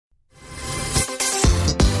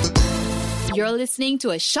You're listening to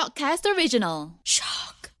a Shockcast original.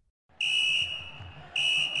 Shock.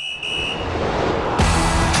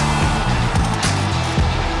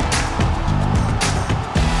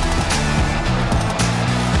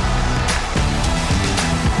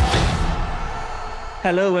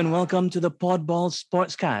 Hello and welcome to the Podball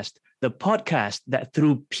Sportscast, the podcast that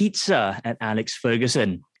threw pizza at Alex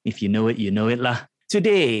Ferguson. If you know it, you know it lah.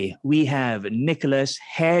 Today, we have Nicholas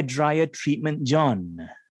Hairdryer Treatment John.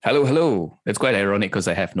 Hello. That's quite ironic because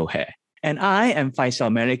I have no hair. And I am Faisal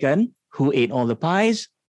American. Who ate all the pies?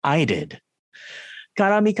 I did.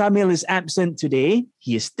 Karami Kamil is absent today.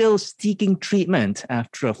 He is still seeking treatment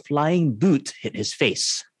after a flying boot hit his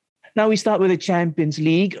face. Now we start with the Champions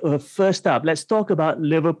League. First up, let's talk about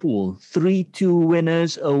Liverpool. 3-2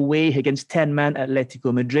 winners away against 10-man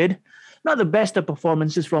Atletico Madrid. Not the best of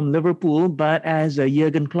performances from Liverpool, but as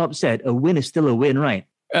Jurgen Klopp said, a win is still a win, right?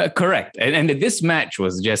 Correct. And this match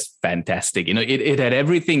was just fantastic. You know, it had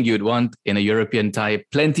everything you'd want in a European tie.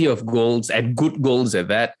 Plenty of goals and good goals at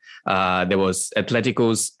that. There was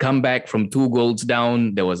Atletico's comeback from 2 goals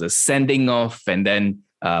down. There was a sending off and then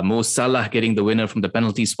Mo Salah getting the winner from the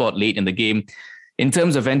penalty spot late in the game. In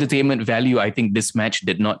terms of entertainment value, I think this match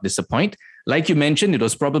did not disappoint. Like you mentioned, it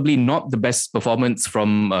was probably not the best performance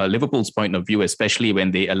from Liverpool's point of view, especially when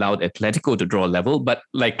they allowed Atletico to draw level. But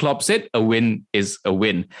like Klopp said, a win is a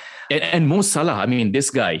win. And Mo Salah, I mean, this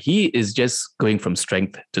guy, he is just going from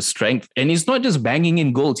strength to strength. And he's not just banging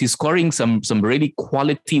in goals, he's scoring some really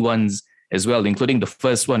quality ones as well, including the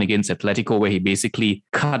first one against Atletico, where he basically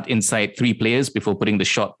cut inside 3 players before putting the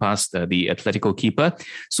shot past the Atletico keeper.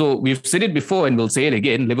 So we've said it before and we'll say it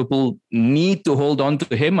again, Liverpool need to hold on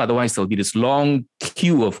to him. Otherwise, there'll be this long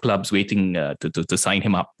queue of clubs waiting to sign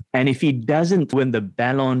him up. And if he doesn't win the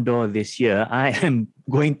Ballon d'Or this year, I am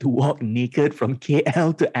going to walk naked from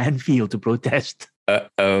KL to Anfield to protest. But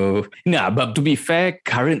to be fair,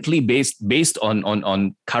 currently based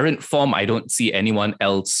on current form, I don't see anyone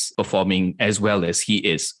else performing as well as he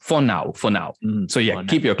is for now. So yeah,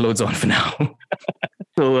 keep your clothes on for now.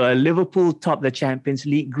 So Liverpool topped the Champions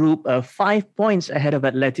League group 5 points ahead of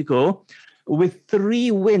Atletico. With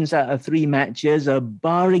 3 wins out of 3 matches,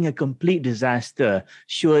 barring a complete disaster,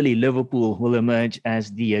 surely Liverpool will emerge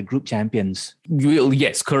as the group champions.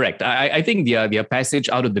 Yes, correct. I think their passage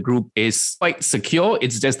out of the group is quite secure.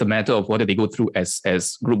 It's just a matter of whether they go through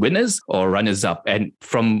as group winners or runners-up. And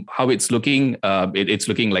from how it's looking, it's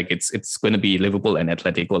looking like it's going to be Liverpool and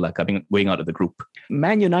Atletico going out of the group.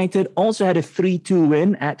 Man United also had a 3-2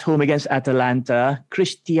 win at home against Atalanta.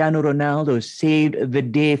 Cristiano Ronaldo saved the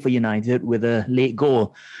day for United with a late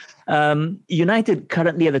goal. United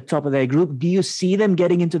currently at the top of their group. Do you see them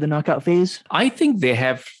getting into the knockout phase? I think they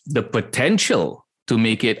have the potential to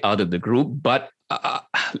make it out of the group. But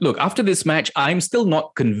look, after this match, I'm still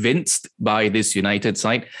not convinced by this United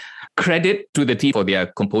side. Credit to the team for their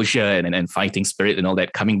composure and fighting spirit and all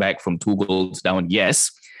that, coming back from 2 goals down, yes.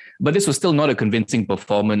 But this was still not a convincing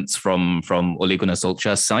performance from Ole Gunnar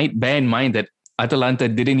Solskjaer's side. Bear in mind that Atalanta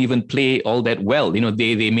didn't even play all that well. You know,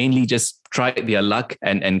 they mainly just tried their luck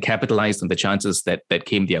and capitalized on the chances that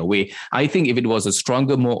came their way. I think if it was a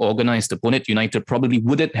stronger, more organized opponent, United probably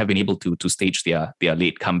wouldn't have been able to stage their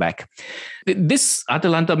late comeback. This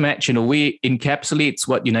Atalanta match, in a way, encapsulates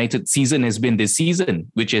what United's season has been this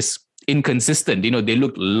season, which is inconsistent. You know, they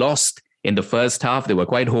looked lost in the first half. They were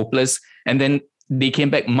quite hopeless. And then they came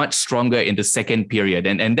back much stronger in the second period.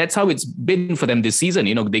 And that's how it's been for them this season.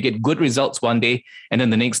 You know, they get good results one day, and then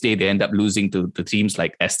the next day they end up losing to teams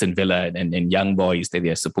like Aston Villa and young boys that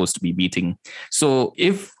they're supposed to be beating. So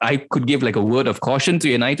if I could give like a word of caution to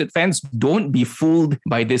United fans, don't be fooled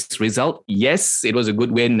by this result. Yes, it was a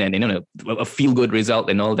good win and, you know, a feel-good result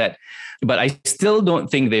and all that. But I still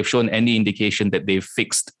don't think they've shown any indication that they've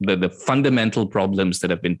fixed the fundamental problems that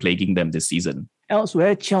have been plaguing them this season.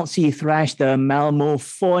 Elsewhere, Chelsea thrashed Malmo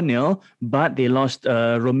 4-0, but they lost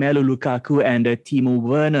Romelu Lukaku and Timo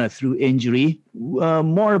Werner through injury.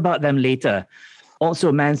 More about them later.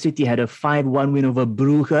 Also, Man City had a 5-1 win over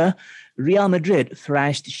Brugge. Real Madrid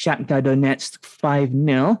thrashed Shakhtar Donetsk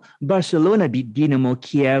 5-0. Barcelona beat Dinamo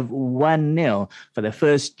Kiev 1-0 for the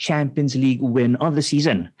first Champions League win of the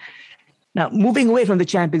season. Now, moving away from the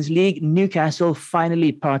Champions League, Newcastle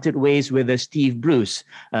finally parted ways with Steve Bruce.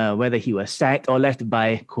 Whether he was sacked or left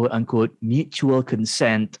by quote-unquote mutual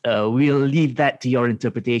consent, we'll leave that to your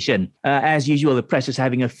interpretation. As usual, the press is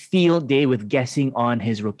having a field day with guessing on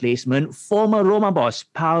his replacement. Former Roma boss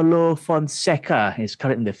Paulo Fonseca is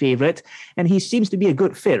currently the favourite, and he seems to be a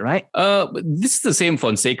good fit, right? This is the same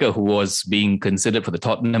Fonseca who was being considered for the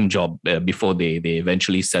Tottenham job before they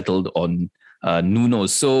eventually settled on Nuno.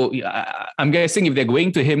 So I'm guessing if they're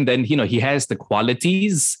going to him, then he has the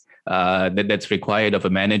qualities that's required of a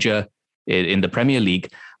manager in the Premier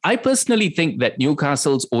League. I personally think that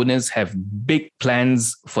Newcastle's owners have big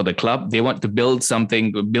plans for the club. They want to build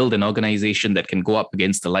an organization that can go up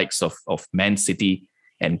against the likes of Man City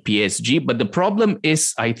and PSG. But the problem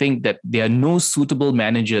is, I think that there are no suitable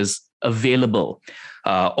managers available.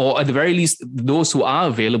 Or at the very least, those who are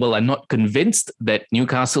available are not convinced that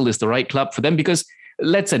Newcastle is the right club for them, because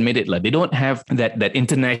let's admit it, they don't have that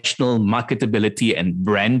international marketability and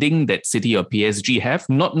branding that City or PSG have.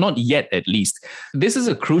 Not yet, at least. This is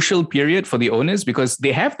a crucial period for the owners because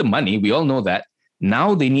they have the money. We all know that.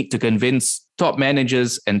 Now they need to convince top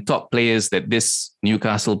managers and top players that this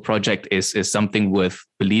Newcastle project is something worth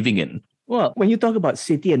believing in. Well, when you talk about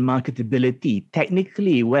City and marketability,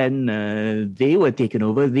 technically when they were taken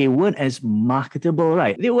over, they weren't as marketable,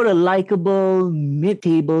 right? They were a likable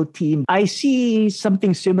mid-table team. I see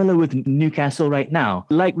something similar with Newcastle right now.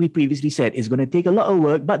 Like we previously said, it's going to take a lot of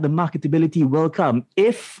work, but the marketability will come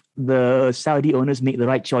if the Saudi owners make the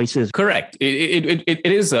right choices. Correct. It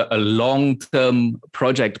is a long-term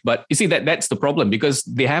project, but you see that's the problem because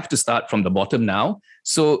they have to start from the bottom now.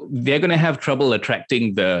 So they're going to have trouble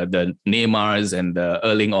attracting the Neymars and the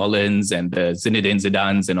Erling Haalands and the Zinedine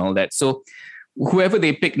Zidans and all that. So whoever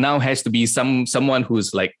they pick now has to be someone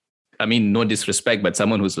who's like, I mean, no disrespect, but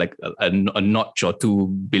someone who's like a notch or two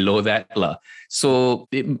below that. So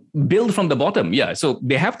build from the bottom. Yeah. So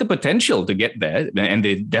they have the potential to get there and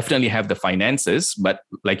they definitely have the finances. But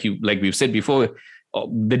like we've said before,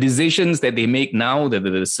 the decisions that they make now,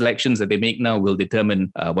 the selections that they make now will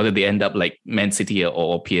determine whether they end up like Man City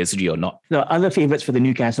or PSG or not. The other favourites for the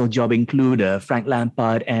Newcastle job include Frank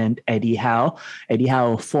Lampard and Eddie Howe. Eddie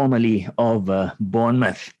Howe, formerly of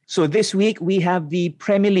Bournemouth. So this week we have the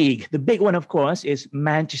Premier League. The big one, of course, is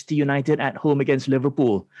Manchester United at home against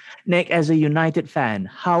Liverpool. Nick, as a United fan,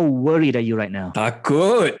 how worried are you right now?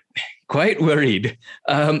 Takut. Quite worried.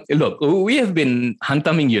 Look, we have been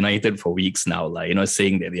hantaming United for weeks now,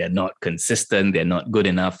 saying that they are not consistent, they're not good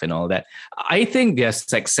enough and all that. I think their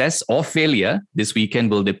success or failure this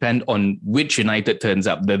weekend will depend on which United turns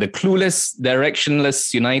up. The clueless,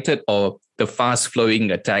 directionless United or the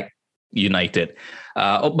fast-flowing attack United.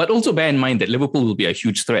 But also bear in mind that Liverpool will be a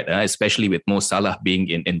huge threat, especially with Mo Salah being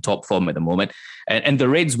in top form at the moment. And the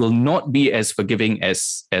Reds will not be as forgiving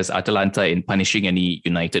as Atalanta in punishing any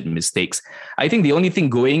United mistakes. I think the only thing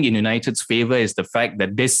going in United's favour is the fact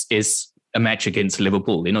that this is a match against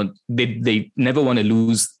Liverpool. They never want to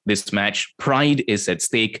lose this match. Pride is at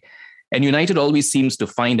stake. And United always seems to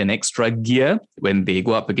find an extra gear when they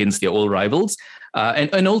go up against their old rivals.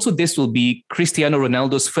 And also this will be Cristiano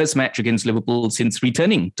Ronaldo's first match against Liverpool since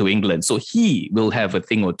returning to England. So he will have a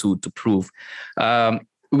thing or two to prove.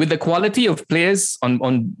 With the quality of players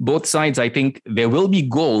on both sides, I think there will be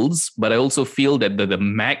goals, but I also feel that the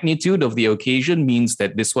magnitude of the occasion means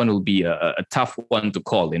that this one will be a tough one to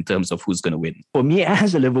call in terms of who's going to win. For me,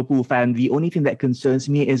 as a Liverpool fan, the only thing that concerns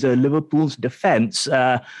me is Liverpool's defence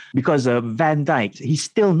because Van Dijk, he's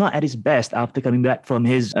still not at his best after coming back from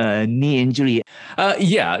his knee injury. I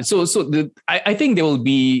think there will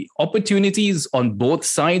be opportunities on both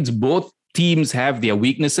sides. Both teams have their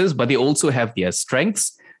weaknesses, but they also have their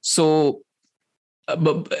strengths. So,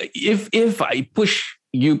 but if I push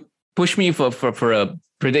me for a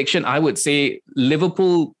prediction, I would say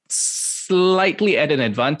Liverpool slightly at an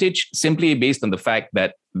advantage, simply based on the fact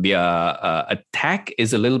that their attack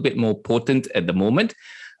is a little bit more potent at the moment.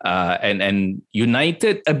 And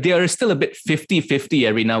United, they are still a bit 50-50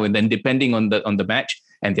 every now and then, depending on the match.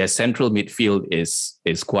 And their central midfield is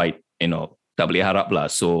quite, tabli harap lah.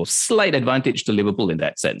 So slight advantage to Liverpool in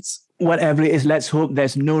that sense. Whatever it is, let's hope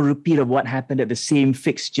there's no repeat of what happened at the same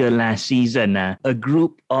fixture last season. A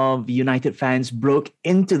group of United fans broke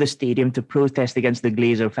into the stadium to protest against the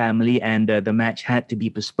Glazer family, and the match had to be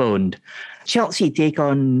postponed. Chelsea take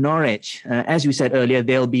on Norwich. As we said earlier,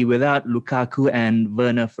 they'll be without Lukaku and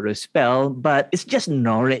Werner for a spell, but it's just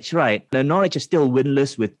Norwich, right? The Norwich are still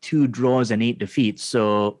winless with 2 draws and 8 defeats,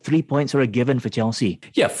 so 3 points are a given for Chelsea.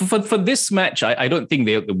 Yeah, for this match, I don't think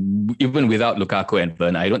they, even without Lukaku and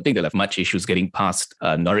Werner, I don't think they'll have much issues getting past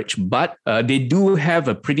Norwich, but they do have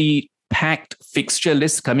a pretty packed fixture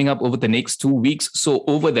list coming up over the next 2 weeks. So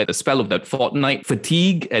over that spell of that fortnight,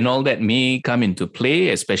 fatigue and all that may come into play,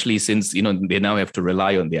 especially since, they now have to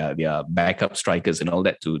rely on their backup strikers and all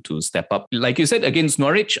that to step up. Like you said, against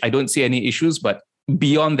Norwich, I don't see any issues, but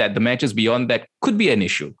beyond that, the matches beyond that could be an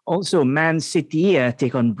issue. Also, Man City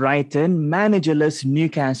take on Brighton. Managerless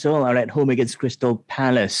Newcastle are at home against Crystal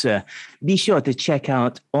Palace. Be sure to check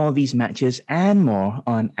out all these matches and more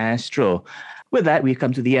on Astro. With that, we've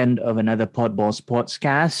come to the end of another Podball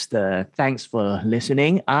Sportscast. Thanks for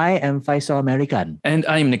listening. I am Faisal American. And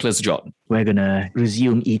I'm Nicholas John. We're going to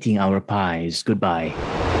resume eating our pies. Goodbye.